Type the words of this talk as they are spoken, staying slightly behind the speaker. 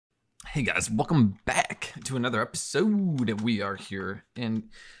Hey guys, welcome back to another episode. We are here, and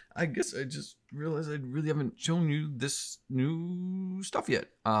I guess I just realized I really haven't shown you this new stuff yet.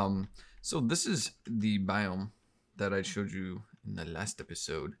 So this is the biome that I showed you in the last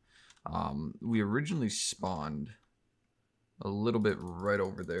episode. We originally spawned a little bit right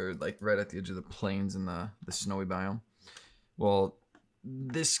over there, like right at the edge of the plains in the snowy biome. Well,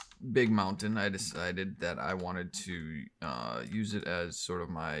 this big mountain, I decided that I wanted to use it as sort of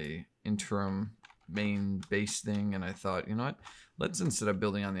my interim main base thing, and I thought, you know what, let's, instead of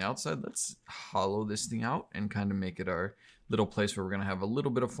building on the outside, let's hollow this thing out and kind of make it our little place where we're going to have a little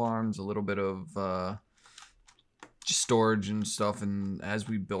bit of farms, a little bit of just storage and stuff. And as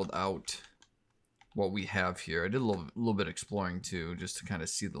we build out what we have here, I did a little bit exploring too, just to kind of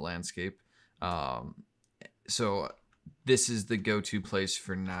see the landscape. So this is the go-to place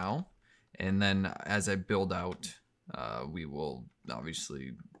for now, and then as I build out, we will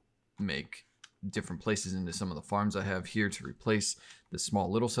obviously make different places into some of the farms I have here to replace the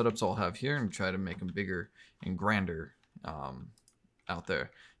small little setups I'll have here, and try to make them bigger and grander out there.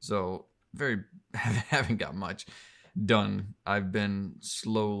 So haven't got much done. I've been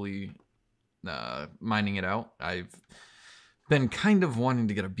slowly mining it out. I've been kind of wanting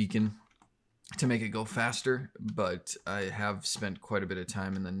to get a beacon to make it go faster, but I have spent quite a bit of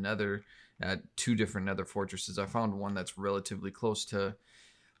time in the nether at two different nether fortresses. I found one that's relatively close to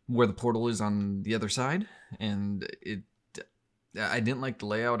where the portal is on the other side, and I didn't like the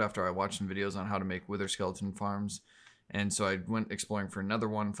layout after I watched some videos on how to make wither skeleton farms, and so I went exploring for another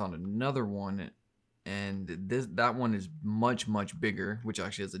one, found another one, and that one is much bigger, which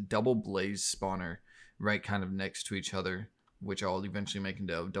actually has a double blaze spawner right kind of next to each other, which I'll eventually make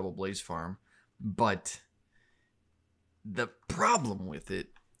into a double blaze farm. But the problem with it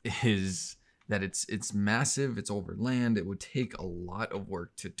is that it's massive, it's over land, it would take a lot of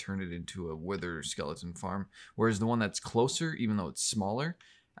work to turn it into a wither skeleton farm, whereas the one that's closer, even though it's smaller,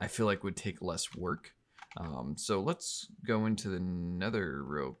 I feel like would take less work. So let's go into the nether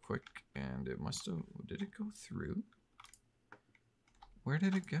real quick, and it must have, did it go through? Where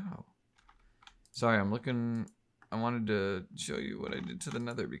did it go? Sorry, I'm looking. I wanted to show you what I did to the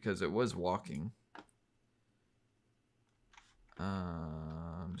nether because it was walking.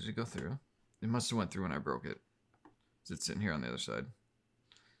 Did it go through? It must have went through when I broke it. Is it sitting here on the other side?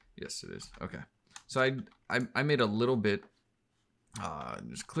 Yes, it is. Okay. So I made a little bit,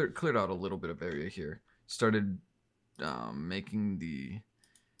 just cleared out a little bit of area here. Started making the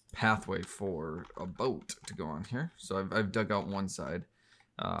pathway for a boat to go on here. So I've dug out one side.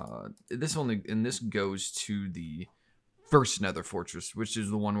 This goes to the first nether fortress, which is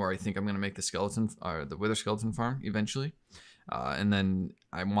the one where I think I'm going to make the wither skeleton farm eventually. And then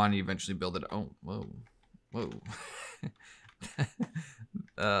I want to eventually build it. Oh, whoa.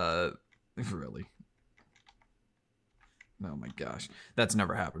 Really? Oh my gosh. That's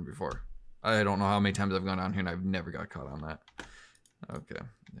never happened before. I don't know how many times I've gone down here and I've never got caught on that. Okay,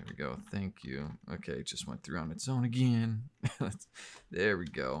 there we go. Thank you. Okay, it just went through on its own again. There we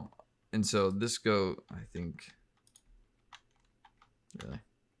go. And so this I think,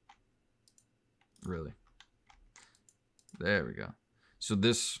 really. There we go. So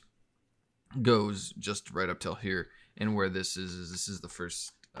this goes just right up till here, and where this is the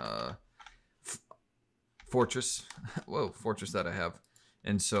first fortress. Fortress that I have,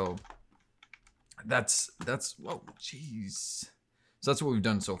 and so that's whoa, jeez. So that's what we've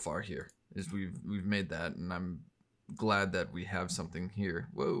done so far here, is we've made that, and I'm glad that we have something here.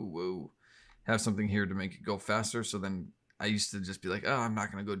 Have something here to make it go faster. So then I used to just be like, oh, I'm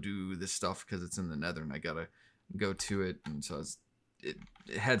not gonna go do this stuff because it's in the nether and I gotta go to it, and so it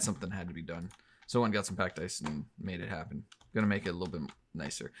had to be done. So I went and got some packed ice and made it happen. Gonna make it a little bit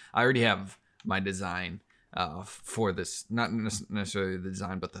nicer. I already have my design for this, not necessarily the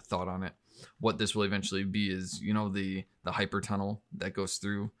design, but the thought on it. What this will eventually be is, you know, the hyper tunnel that goes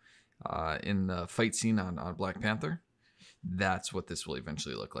through in the fight scene on Black Panther. That's what this will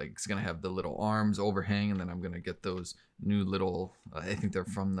eventually look like. It's gonna have the little arms overhang, and then I'm gonna get those new little, I think they're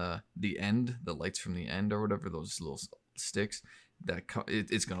from the end, the lights from the end or whatever, those little sticks.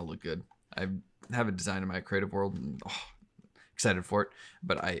 It's gonna look good. I have a design in my creative world, and excited for it.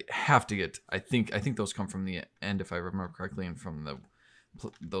 But I have to get. I think those come from the end, if I remember correctly, and from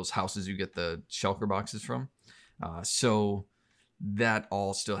those houses you get the shulker boxes from. So that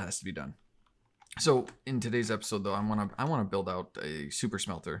all still has to be done. So in today's episode, though, I want to build out a super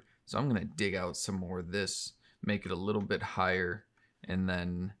smelter. So I'm gonna dig out some more of this, make it a little bit higher, and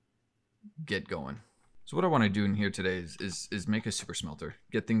then get going. So what I want to do in here today is make a super smelter,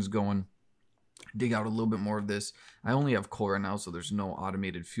 get things going, dig out a little bit more of this. I only have coal right now, so there's no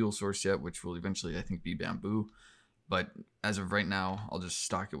automated fuel source yet, which will eventually, I think, be bamboo. But as of right now, I'll just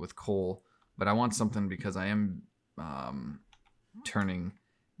stock it with coal. But I want something because I am turning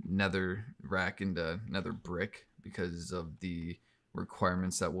nether rack into nether brick because of the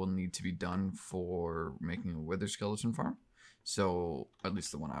requirements that will need to be done for making a wither skeleton farm. So, at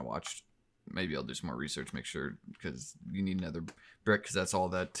least the one I watched. Maybe I'll do some more research, make sure, because you need nether brick, because that's all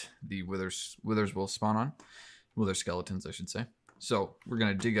that the withers will spawn on. Wither skeletons, I should say. So, we're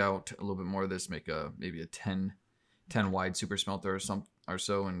going to dig out a little bit more of this, make maybe a 10 wide super smelter or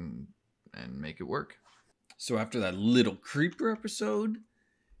so, and make it work. So after that little creeper episode,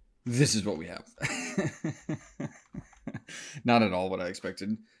 this is what we have. Not at all what I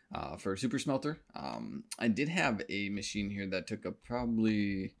expected for a super smelter. I did have a machine here that took up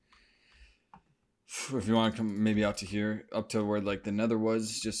probably, if you want to come maybe out to here, up to where like the nether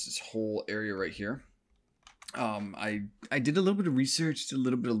was, just this whole area right here. I did a little bit of research, did a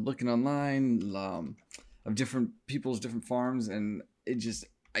little bit of looking online of different people's different farms, and it just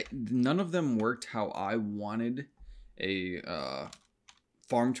none of them worked how I wanted a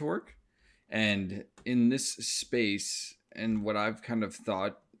farm to work. And in this space, and what I've kind of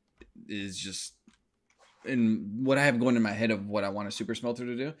thought is just, and what I have going in my head of what I want a super smelter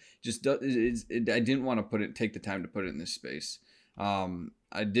to do, just I didn't want to take the time to put it in this space.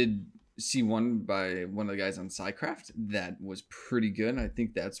 I did see one by one of the guys on SciCraft that was pretty good. I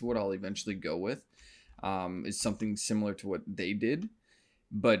think that's what I'll eventually go with. Is something similar to what they did.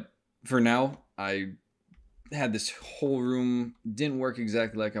 But for now, I had this whole room, didn't work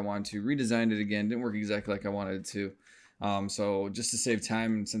exactly like I wanted to, redesigned it again, didn't work exactly like I wanted it to. So just to save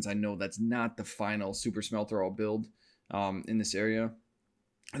time, and since I know that's not the final super smelter I'll build in this area,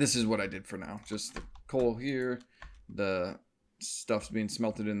 this is what I did for now. Just the coal here, the stuff's being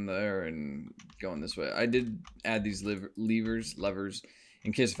smelted in there and going this way. I did add these levers,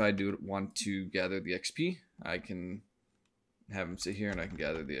 in case if I do want to gather the XP, I can have them sit here and I can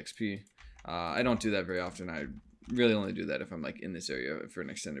gather the XP. I don't do that very often. I really only do that if I'm like in this area for an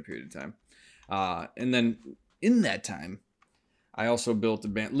extended period of time. And then in that time, I also built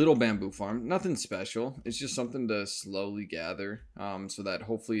a little bamboo farm. Nothing special. It's just something to slowly gather so that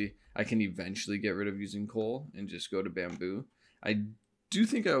hopefully I can eventually get rid of using coal and just go to bamboo. I do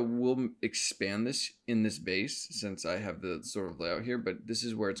think I will expand this in this base since I have the sort of layout here, but this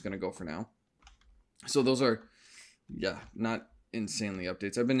is where it's going to go for now. So those are, yeah, not insanely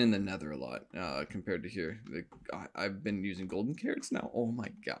updates. I've been in the nether a lot compared to here. I've been using golden carrots now. Oh my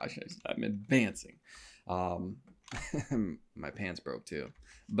gosh, I'm advancing. My pants broke too.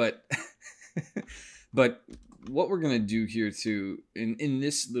 But but what we're gonna do here too, in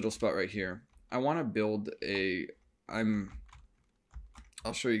this little spot right here, I want to build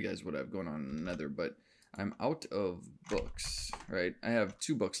I'll show you guys what I have going on in the nether, but I'm out of books, right? I have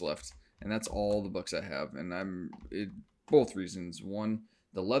 2 books left, and that's all the books I have, and both reasons. One,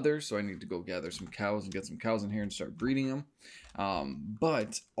 the leather, so I need to go gather some cows and get some cows in here and start breeding them.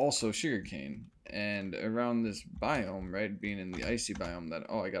 But also sugarcane. And around this biome, right, being in the icy biome,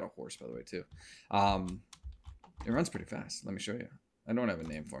 I got a horse, by the way, too. It runs pretty fast. Let me show you. I don't have a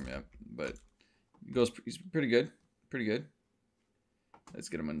name for him yet, but he's pretty good. Pretty good. Let's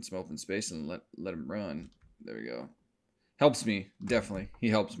get him in some open space and let him run. There we go. Helps me, definitely. He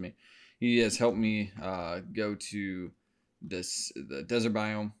helps me. He has helped me go to the desert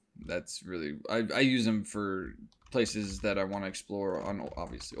biome. That's really, I use them for places that I want to explore on,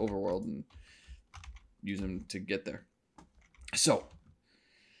 obviously, overworld, and use them to get there. So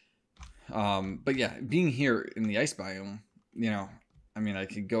but yeah, being here in the ice biome, I mean, I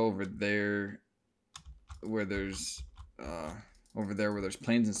could go over there where there's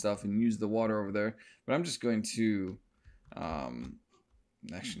plains and stuff and use the water over there, but I'm just going to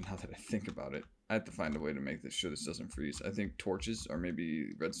actually, now that I think about it, I have to find a way to make sure this doesn't freeze. I think torches or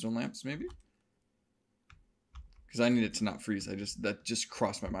maybe redstone lamps, maybe? Because I need it to not freeze. That just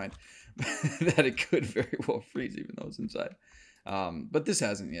crossed my mind that it could very well freeze even though it's inside. But this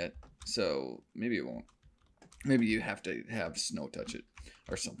hasn't yet, so maybe it won't. Maybe you have to have snow touch it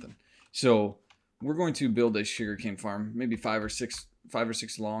or something. So we're going to build a sugarcane farm, maybe 5 or 6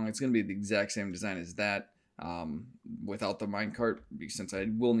 long. It's going to be the exact same design as that. Without the minecart, since I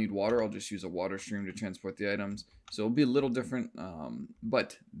will need water, I'll just use a water stream to transport the items. So it'll be a little different,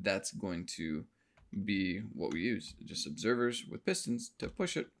 but that's going to be what we use. Just observers with pistons to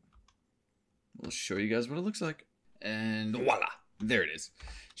push it. We'll show you guys what it looks like. And voila, there it is.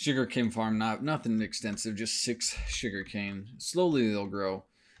 Sugarcane farm, nothing extensive, just 6 sugarcane. Slowly they'll grow.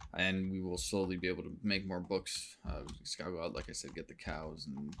 and we will slowly be able to make more books. Just gotta go out, like I said, get the cows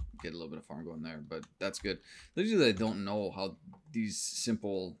and get a little bit of farm going there. But that's good. Those of you that don't know how these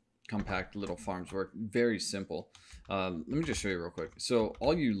simple, compact little farms work, very simple. Let me just show you real quick. So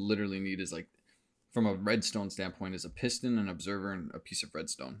all you literally need is, like, from a redstone standpoint, is a piston, an observer, and a piece of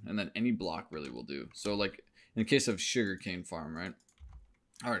redstone, and then any block really will do. So like in the case of sugarcane farm, right?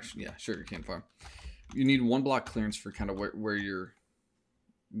 Or yeah, sugarcane farm. You need 1 block clearance for kind of where you're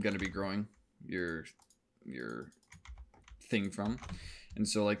going to be growing your thing from. And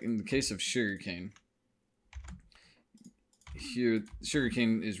so like in the case of sugarcane, here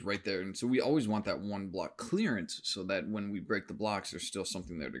sugarcane is right there, and so we always want that 1 block clearance so that when we break the blocks there's still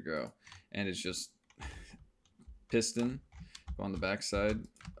something there to grow. And it's just piston, go on the back side,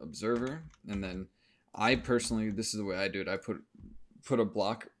 observer, and then I personally, this is the way I do it, I put a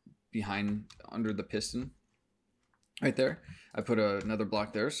block behind under the piston right there. I put another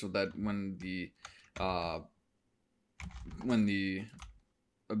block there so that when the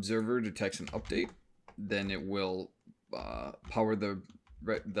observer detects an update, then it will power the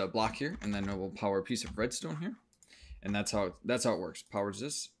block here, and then it will power a piece of redstone here, and that's how it works. Powers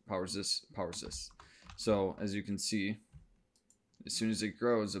this, powers this, powers this. So as you can see, as soon as it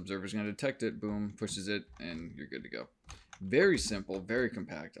grows, observer's going to detect it, boom, pushes it, and you're good to go. Very simple, very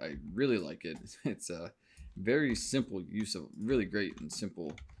compact. I really like it. It's a very simple use of really great and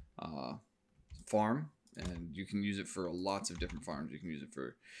simple farm, and you can use it for lots of different farms. You can use it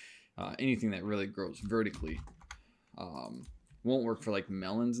for anything that really grows vertically. Won't work for like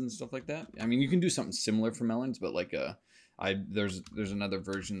melons and stuff like that. I mean, you can do something similar for melons, but like there's another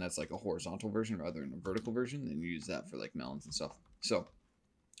version that's like a horizontal version rather than a vertical version, and you use that for like melons and stuff. So,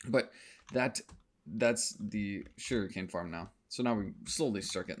 but that's the sugarcane farm now. So now we slowly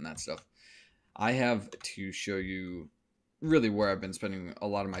start getting that stuff. I have to show you really where I've been spending a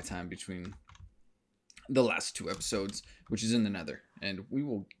lot of my time between the last 2 episodes, which is in the nether, and we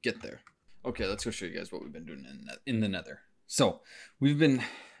will get there. Okay, let's go show you guys what we've been doing in the nether. So we've been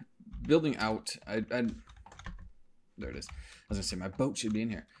building out. There it is. I was gonna say my boat should be in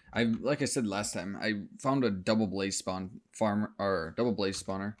here. Like I said last time, I found a double blaze spawn farm, or double blaze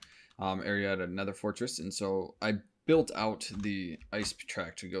spawner area at another fortress, and so I built out the ice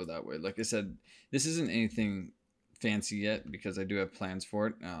track to go that way. Like I said, this isn't anything fancy yet because I do have plans for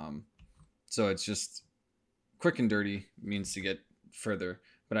it. So it's just quick and dirty means to get further.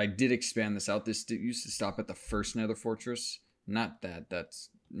 But I did expand this out. This used to stop at the first nether fortress. Not that. That's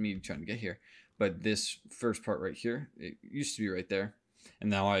me trying to get here. But this first part right here, it used to be right there. And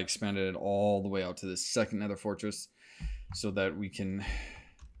now I expanded it all the way out to this second nether fortress so that we can...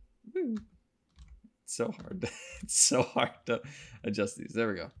 It's so hard. It's so hard to adjust these. There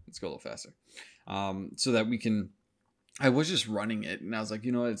we go. Let's go a little faster. So that we can... I was just running it, and I was like,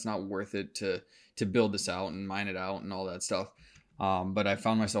 you know what? It's not worth it to build this out and mine it out and all that stuff. But I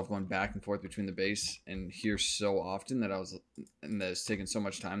found myself going back and forth between the base and here so often that that it's taken so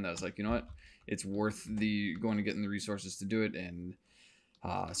much time that I was like, you know what? It's worth going to getting the resources to do it, and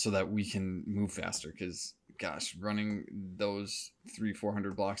so that we can move faster. Because gosh, running those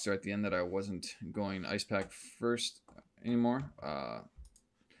 300-400 blocks there at the end that I wasn't going ice pack first anymore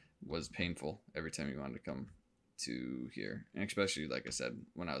was painful every time you wanted to come to here, and especially like I said,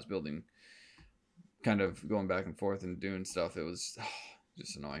 when I was building, kind of going back and forth and doing stuff, it was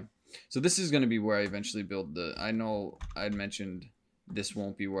just annoying. So this is going to be where I eventually build I know I'd mentioned this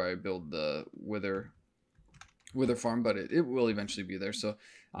won't be where I build the wither farm, but it will eventually be there. So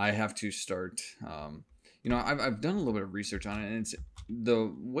I have to start, you know, I've done a little bit of research on it, and it's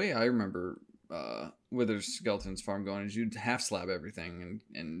the way I remember wither skeletons farm going is you'd half slab everything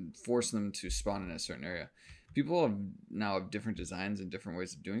and force them to spawn in a certain area. People now have different designs and different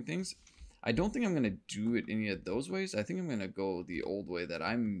ways of doing things. I don't think I'm going to do it any of those ways. I think I'm going to go the old way that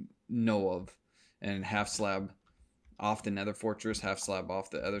I know of, and half slab off the nether fortress, half slab off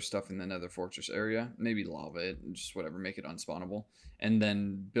the other stuff in the nether fortress area, maybe lava it, and just whatever, make it unspawnable, and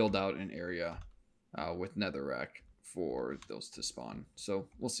then build out an area with netherrack for those to spawn. So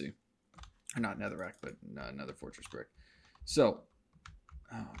we'll see. Or not netherrack, but nether fortress brick. So,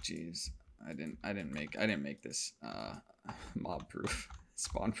 oh geez, I didn't make this mob proof.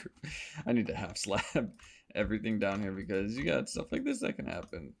 Spawn proof. I need to half slab everything down here because you got stuff like this that can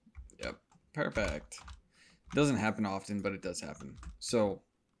happen. Yep, perfect. Doesn't happen often, but it does happen. So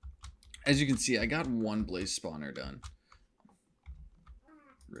as you can see, I got 1 blaze spawner done.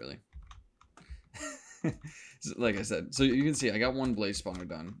 Really? So, like I said, so you can see I got 1 blaze spawner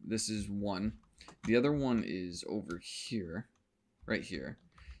done. This is one. The other one is over here, right here.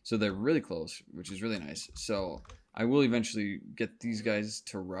 So they're really close, which is really nice. So I will eventually get these guys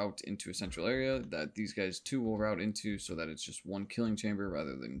to route into a central area that these guys too will route into, so that it's just one killing chamber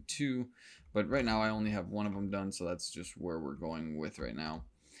rather than two. But right now I only have one of them done, so that's just where we're going with right now.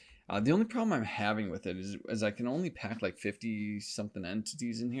 The only problem I'm having with it is I can only pack like 50 something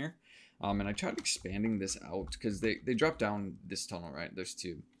entities in here. And I tried expanding this out because they drop down this tunnel, right? There's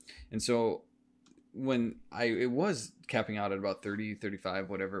two. And so when it was capping out at about 30, 35,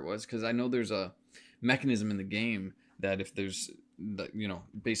 whatever it was, because I know there's a mechanism in the game that if there's, you know,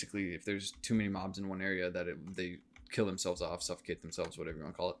 basically if there's too many mobs in one area that they kill themselves off, suffocate themselves, whatever you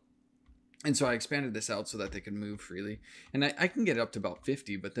want to call it. And so I expanded this out so that they could move freely. And I can get up to about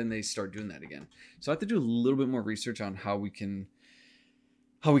 50, but then they start doing that again. So I have to do a little bit more research on how we can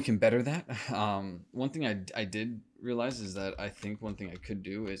better that. One thing I did realize is that I think one thing I could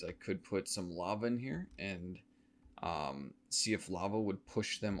do is I could put some lava in here and see if lava would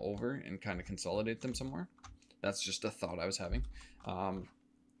push them over and kind of consolidate them somewhere. That's just a thought I was having.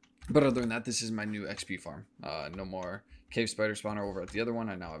 But other than that, this is my new XP farm. No more cave spider spawner over at the other one.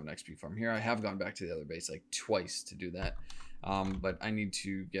 I now have an XP farm here. I have gone back to the other base like twice to do that. But I need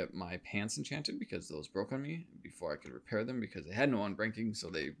to get my pants enchanted because those broke on me before I could repair them because they had no unbreaking, so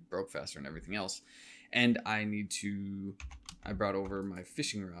they broke faster and everything else. And I brought over my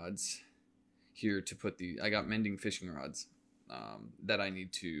fishing rods here to put I got mending fishing rods that I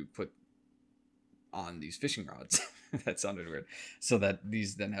need to put on these fishing rods. That sounded weird. So that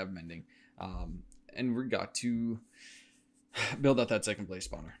these then have mending. And we got to build out that second place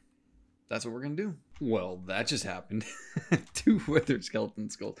spawner. That's what we're going to do. Well, that just happened. 2 wither skeleton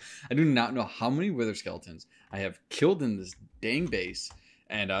skulls. I do not know how many wither skeletons I have killed in this dang base.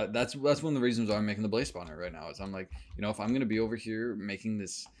 And that's one of the reasons why I'm making the blaze spawner right now. Is I'm like, you know, if I'm going to be over here making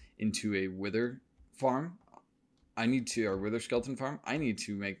this into a wither farm, or wither skeleton farm, I need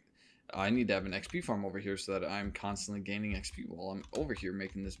to have an XP farm over here so that I'm constantly gaining XP while I'm over here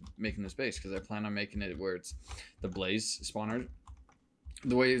making this base, because I plan on making it where it's the blaze spawner.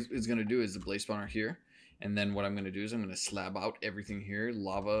 The way it's going to do is the blaze spawner here, and then what I'm going to do is I'm going to slab out everything here,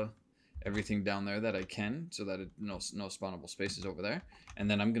 lava everything down there that I can, so that no spawnable spaces over there. And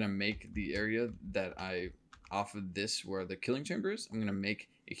then I'm going to make the area that off of this where the killing chamber is, I'm going to make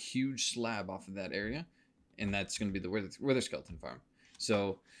a huge slab off of that area, and that's going to be the wither skeleton farm.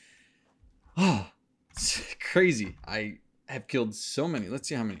 So it's crazy. I have killed so many. Let's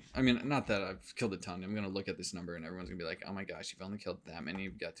see how many. I mean, not that I've killed a ton. I'm going to look at this number and everyone's going to be like, oh my gosh, you've only killed that many.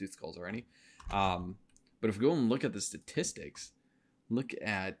 You've got 2 skulls already. But if we go and look at the statistics, look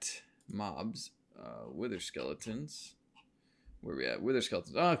at mobs, wither skeletons. Where are we at? Wither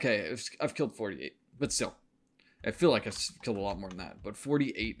skeletons. Okay, I've killed 48. But still, I feel like I've killed a lot more than that. But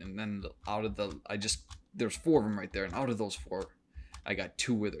 48, and then there's 4 of them right there. And out of those 4, I got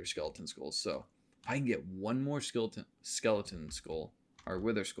 2 wither skeleton skulls. So if I can get one more skeleton skull or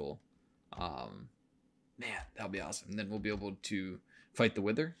wither skull, man, that'll be awesome. And then we'll be able to fight the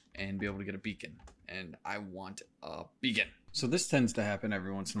wither and be able to get a beacon. And I want a beacon. So this tends to happen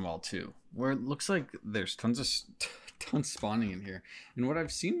every once in a while too, where it looks like there's tons spawning in here. And what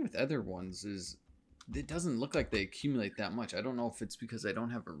I've seen with other ones is it doesn't look like they accumulate that much. I don't know if it's because I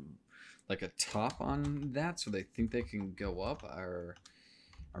don't have a top on that, so they think they can go up, or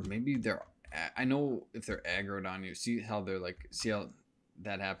maybe I know if they're aggroed on you. See how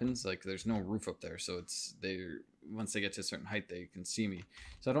that happens? Like there's no roof up there, so once they get to a certain height, they can see me.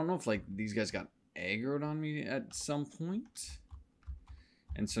 So I don't know if like these guys got aggroed on me at some point,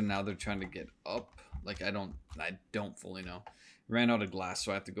 and so now they're trying to get up. Like I don't fully know. Ran out of glass,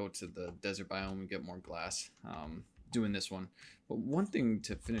 so I have to go to the desert biome and get more glass. Doing this one. But one thing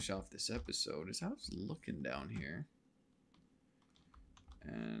to finish off this episode is I was looking down here,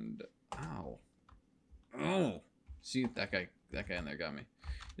 and oh, see that guy in there got me.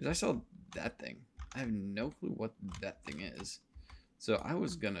 Is I saw that thing. I have no clue what that thing is. So I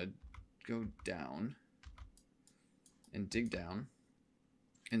was gonna go down and dig down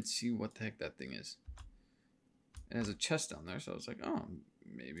and see what the heck that thing is. It has a chest down there, so I was like, oh,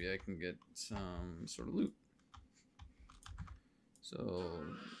 maybe I can get some sort of loot. So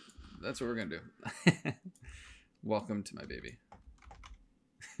that's what we're gonna do. Welcome to my baby.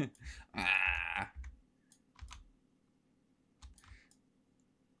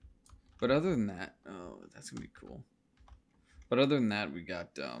 But other than that, oh, that's gonna be cool. But other than that, we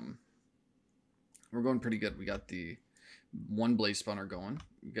got we're going pretty good. We got the 1 blaze spawner going.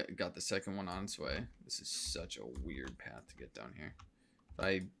 We got the second one on its way. This is such a weird path to get down here. If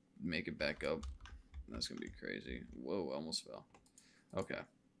I make it back up, that's gonna be crazy. Whoa, almost fell. Okay.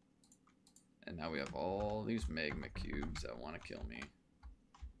 And now we have all these magma cubes that want to kill me.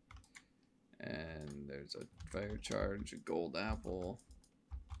 There's a fire charge, a gold apple.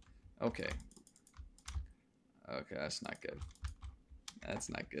 Okay. Okay, that's not good. That's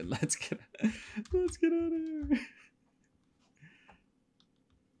not good. Let's get out of here.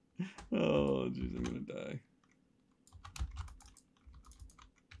 Oh, jeez, I'm gonna die.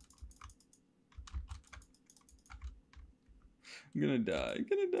 I'm gonna die. I'm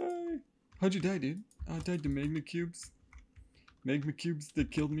gonna die. How'd you die, dude? I died to magma cubes. Magma cubes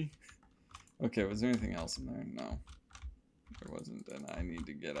that killed me. Okay, was there anything else in there? No. There wasn't, and I need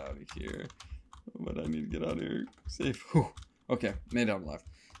to get out of here. But I need to get out of here safe. Whew. Okay, made out alive.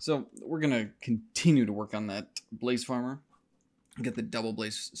 So we're gonna continue to work on that blaze farmer, get the double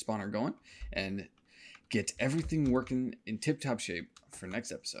blaze spawner going, and get everything working in tip-top shape for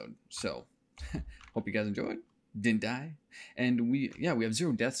next episode. So hope you guys enjoyed, didn't die, and we have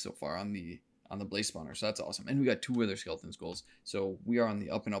 0 deaths so far on the blaze spawner, so that's awesome. And we got 2 wither skeleton skulls, so we are on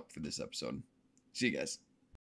the up and up for this episode. See you guys.